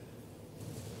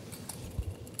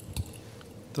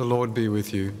The Lord be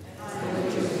with you.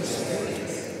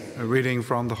 A reading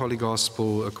from the Holy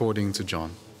Gospel according to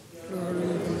John. Glory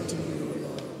be to you,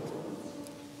 Lord.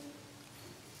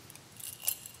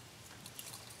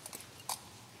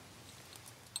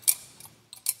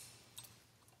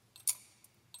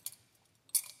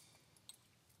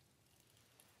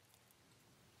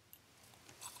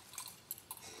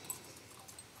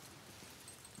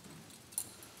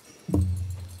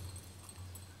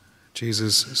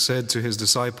 Jesus said to his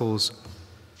disciples,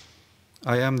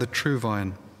 I am the true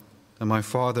vine, and my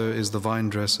Father is the vine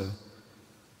dresser.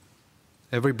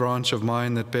 Every branch of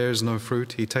mine that bears no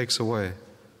fruit, he takes away.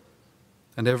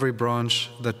 And every branch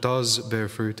that does bear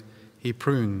fruit, he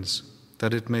prunes,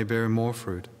 that it may bear more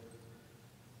fruit.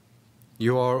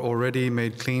 You are already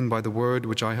made clean by the word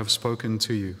which I have spoken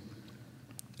to you.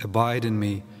 Abide in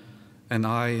me, and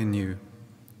I in you.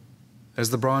 As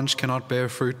the branch cannot bear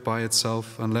fruit by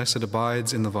itself unless it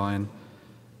abides in the vine,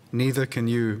 neither can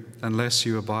you unless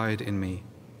you abide in me.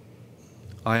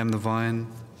 I am the vine,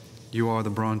 you are the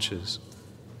branches.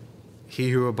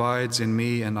 He who abides in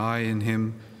me and I in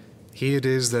him, he it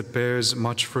is that bears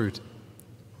much fruit,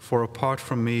 for apart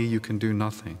from me you can do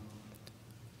nothing.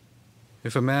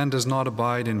 If a man does not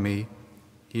abide in me,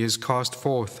 he is cast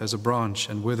forth as a branch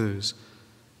and withers,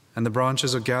 and the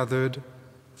branches are gathered,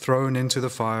 thrown into the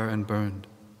fire and burned.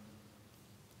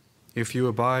 If you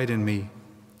abide in me,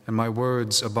 and my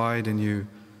words abide in you,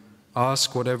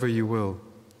 ask whatever you will,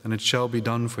 and it shall be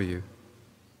done for you.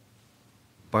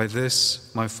 By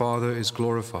this my Father is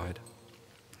glorified,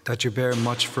 that you bear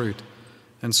much fruit,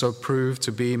 and so prove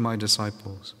to be my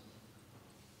disciples.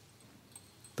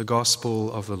 The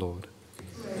Gospel of the Lord.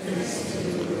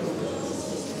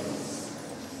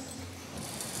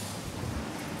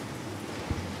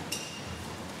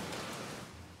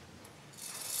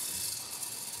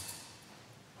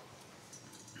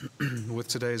 With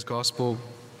today's Gospel,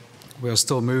 we are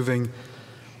still moving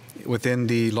within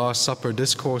the Last Supper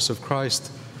discourse of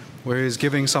Christ, where he is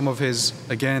giving some of his,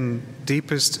 again,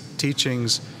 deepest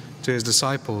teachings to his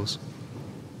disciples.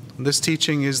 And this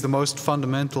teaching is the most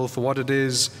fundamental for what it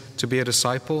is to be a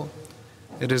disciple.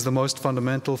 It is the most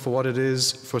fundamental for what it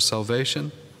is for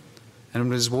salvation,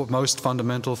 and it is most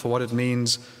fundamental for what it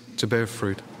means to bear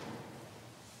fruit.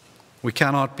 We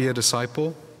cannot be a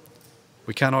disciple,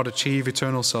 we cannot achieve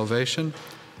eternal salvation,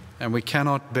 and we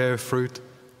cannot bear fruit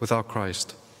without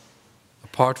Christ.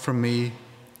 Apart from me,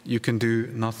 you can do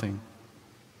nothing.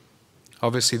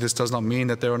 Obviously, this does not mean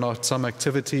that there are not some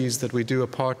activities that we do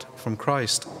apart from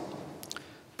Christ,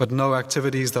 but no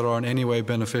activities that are in any way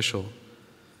beneficial.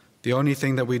 The only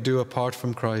thing that we do apart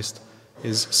from Christ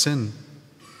is sin.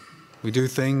 We do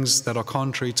things that are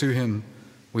contrary to him.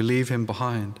 We leave him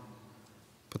behind.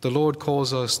 But the Lord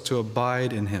calls us to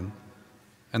abide in him.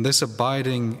 And this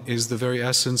abiding is the very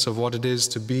essence of what it is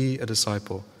to be a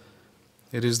disciple.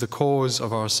 It is the cause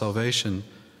of our salvation,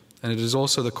 and it is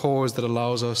also the cause that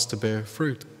allows us to bear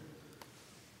fruit.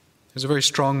 There's a very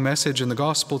strong message in the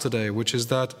gospel today, which is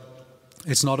that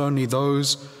it's not only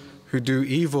those who do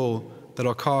evil that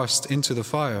are cast into the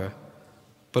fire,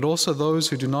 but also those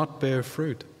who do not bear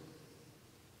fruit.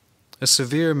 A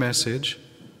severe message,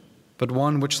 but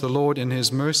one which the Lord in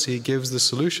his mercy gives the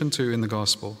solution to in the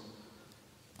gospel.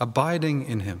 Abiding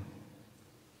in him.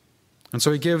 And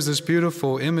so he gives this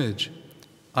beautiful image.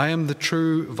 I am the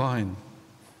true vine.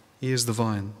 He is the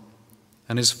vine.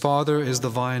 And his Father is the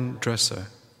vine dresser.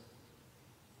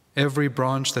 Every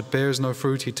branch that bears no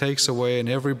fruit he takes away, and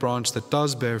every branch that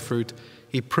does bear fruit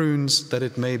he prunes that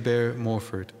it may bear more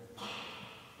fruit.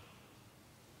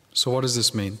 So what does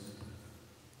this mean?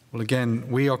 Well, again,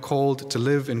 we are called to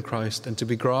live in Christ and to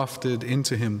be grafted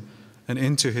into him and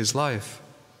into his life.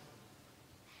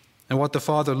 And what the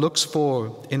Father looks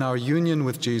for in our union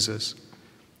with Jesus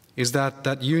is that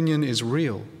that union is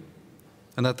real,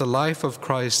 and that the life of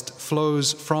Christ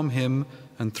flows from him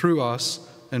and through us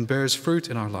and bears fruit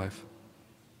in our life.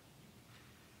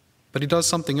 But he does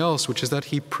something else, which is that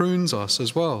he prunes us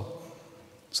as well,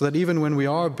 so that even when we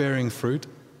are bearing fruit,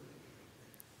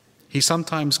 he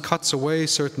sometimes cuts away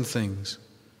certain things,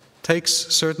 takes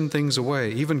certain things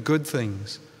away, even good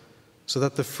things, so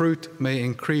that the fruit may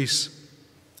increase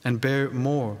and bear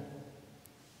more.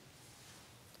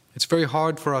 It's very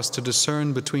hard for us to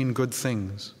discern between good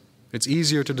things. It's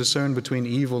easier to discern between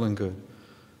evil and good.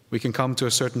 We can come to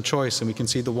a certain choice and we can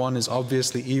see the one is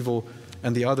obviously evil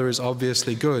and the other is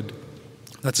obviously good.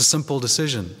 That's a simple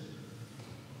decision.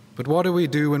 But what do we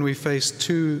do when we face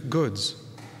two goods?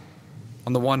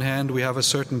 On the one hand, we have a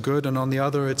certain good, and on the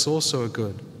other, it's also a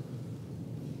good.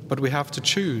 But we have to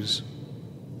choose.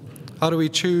 How do we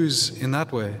choose in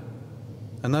that way?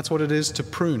 And that's what it is to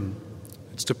prune.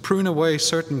 It's to prune away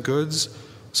certain goods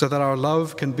so that our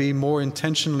love can be more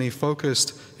intentionally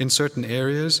focused in certain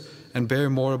areas and bear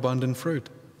more abundant fruit.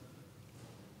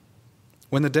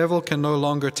 When the devil can no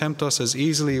longer tempt us as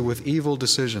easily with evil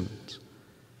decisions,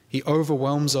 he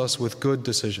overwhelms us with good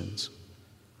decisions.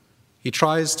 He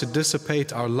tries to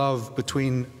dissipate our love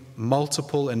between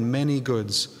multiple and many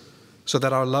goods so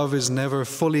that our love is never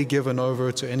fully given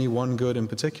over to any one good in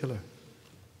particular.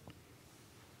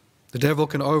 The devil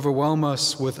can overwhelm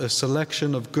us with a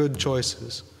selection of good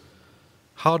choices.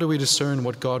 How do we discern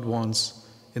what God wants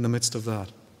in the midst of that?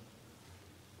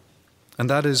 And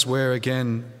that is where,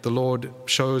 again, the Lord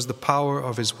shows the power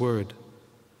of His Word,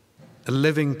 a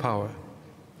living power,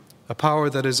 a power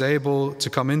that is able to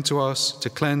come into us, to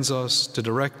cleanse us, to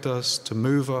direct us, to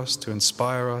move us, to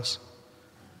inspire us.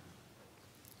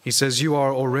 He says, "You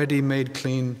are already made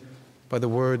clean by the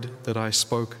word that I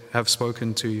have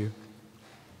spoken to you."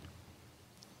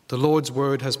 The Lord's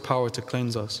word has power to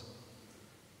cleanse us.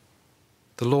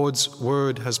 The Lord's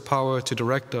word has power to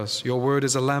direct us. Your word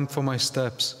is a lamp for my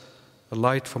steps, a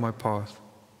light for my path.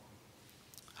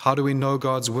 How do we know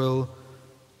God's will?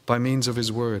 By means of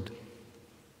His word.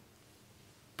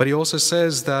 But He also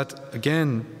says that,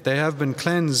 again, they have been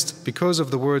cleansed because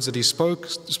of the words that He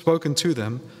spoken to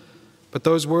them. But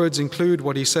those words include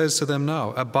what He says to them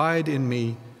now: abide in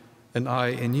me and I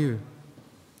in you.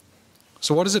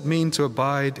 So what does it mean to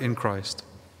abide in Christ?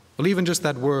 Well, even just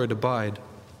that word, abide,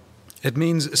 it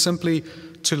means simply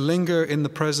to linger in the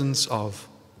presence of.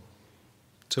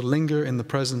 To linger in the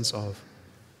presence of.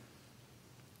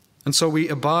 And so we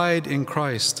abide in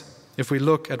Christ. If we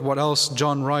look at what else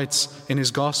John writes in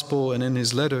his gospel and in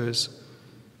his letters,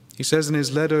 he says in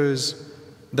his letters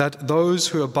that those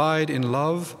who abide in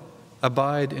love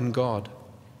abide in God.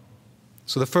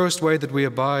 So the first way that we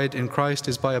abide in Christ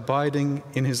is by abiding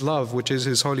in His love, which is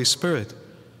His Holy Spirit.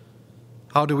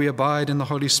 How do we abide in the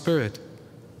Holy Spirit?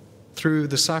 Through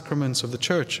the sacraments of the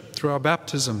church, through our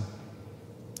baptism.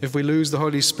 If we lose the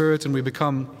Holy Spirit and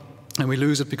we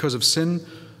lose it because of sin,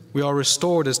 we are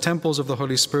restored as temples of the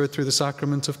Holy Spirit through the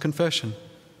sacrament of confession.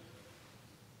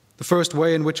 The first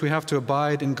way in which we have to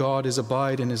abide in God is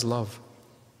abide in His love,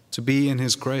 to be in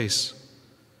His grace.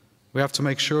 We have to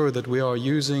make sure that we are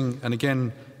using, and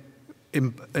again,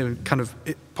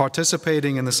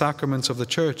 participating in the sacraments of the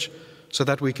church so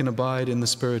that we can abide in the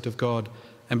Spirit of God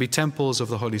and be temples of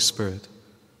the Holy Spirit.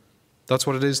 That's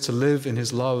what it is to live in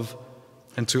His love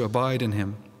and to abide in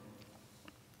Him.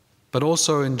 But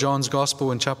also in John's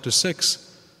Gospel in chapter 6,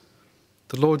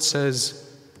 the Lord says,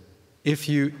 "If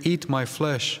you eat my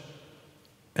flesh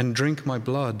and drink my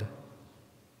blood,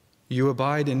 you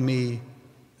abide in me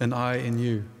and I in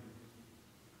you."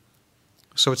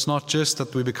 So it's not just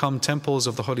that we become temples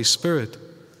of the Holy Spirit,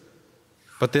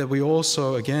 but that we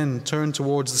also, again, turn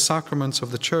towards the sacraments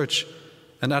of the church,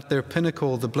 and at their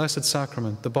pinnacle, the blessed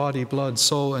sacrament, the body, blood,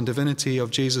 soul, and divinity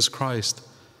of Jesus Christ.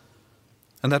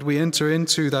 And that we enter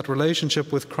into that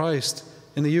relationship with Christ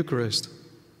in the Eucharist,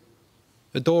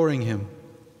 adoring Him,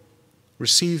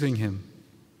 receiving Him,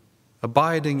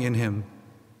 abiding in Him,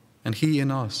 and He in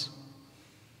us,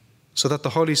 so that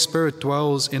the Holy Spirit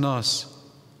dwells in us,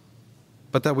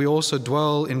 but that we also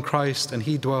dwell in Christ and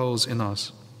He dwells in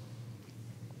us.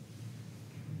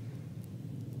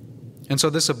 And so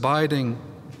this abiding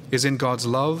is in God's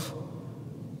love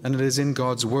and it is in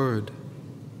God's word.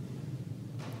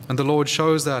 And the Lord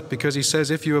shows that because He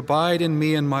says, "If you abide in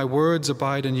me and my words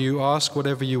abide in you, ask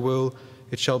whatever you will,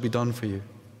 it shall be done for you."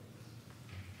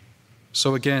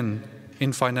 So again,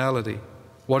 in finality,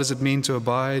 what does it mean to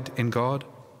abide in God?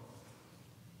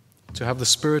 To have the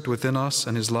Spirit within us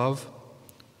and His love,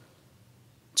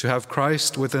 to have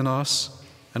Christ within us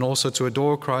and also to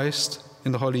adore Christ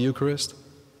in the Holy Eucharist,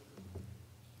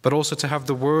 but also to have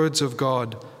the words of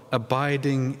God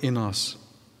abiding in us.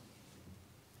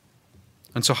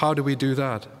 And so how do we do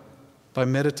that? By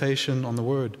meditation on the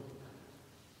Word.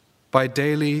 By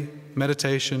daily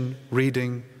meditation,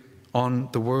 reading on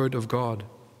the Word of God.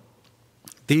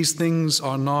 These things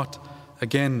are not,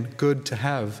 again, good to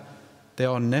have. They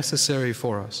are necessary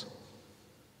for us.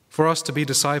 For us to be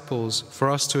disciples, for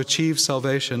us to achieve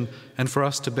salvation, and for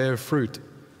us to bear fruit.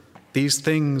 These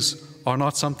things are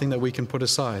not something that we can put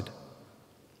aside.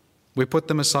 We put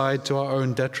them aside to our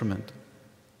own detriment,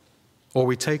 or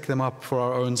we take them up for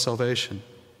our own salvation.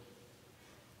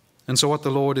 And so what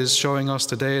the Lord is showing us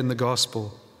today in the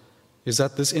gospel is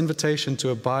that this invitation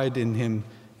to abide in Him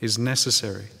is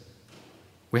necessary.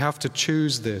 We have to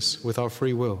choose this with our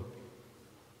free will.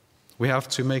 We have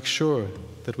to make sure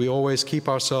that we always keep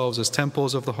ourselves as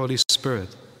temples of the Holy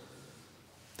Spirit,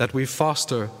 that we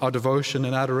foster our devotion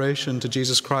and adoration to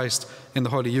Jesus Christ in the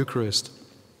Holy Eucharist,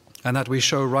 and that we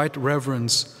show right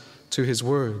reverence to his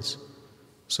words,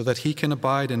 so that he can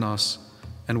abide in us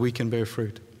and we can bear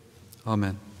fruit.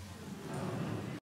 Amen.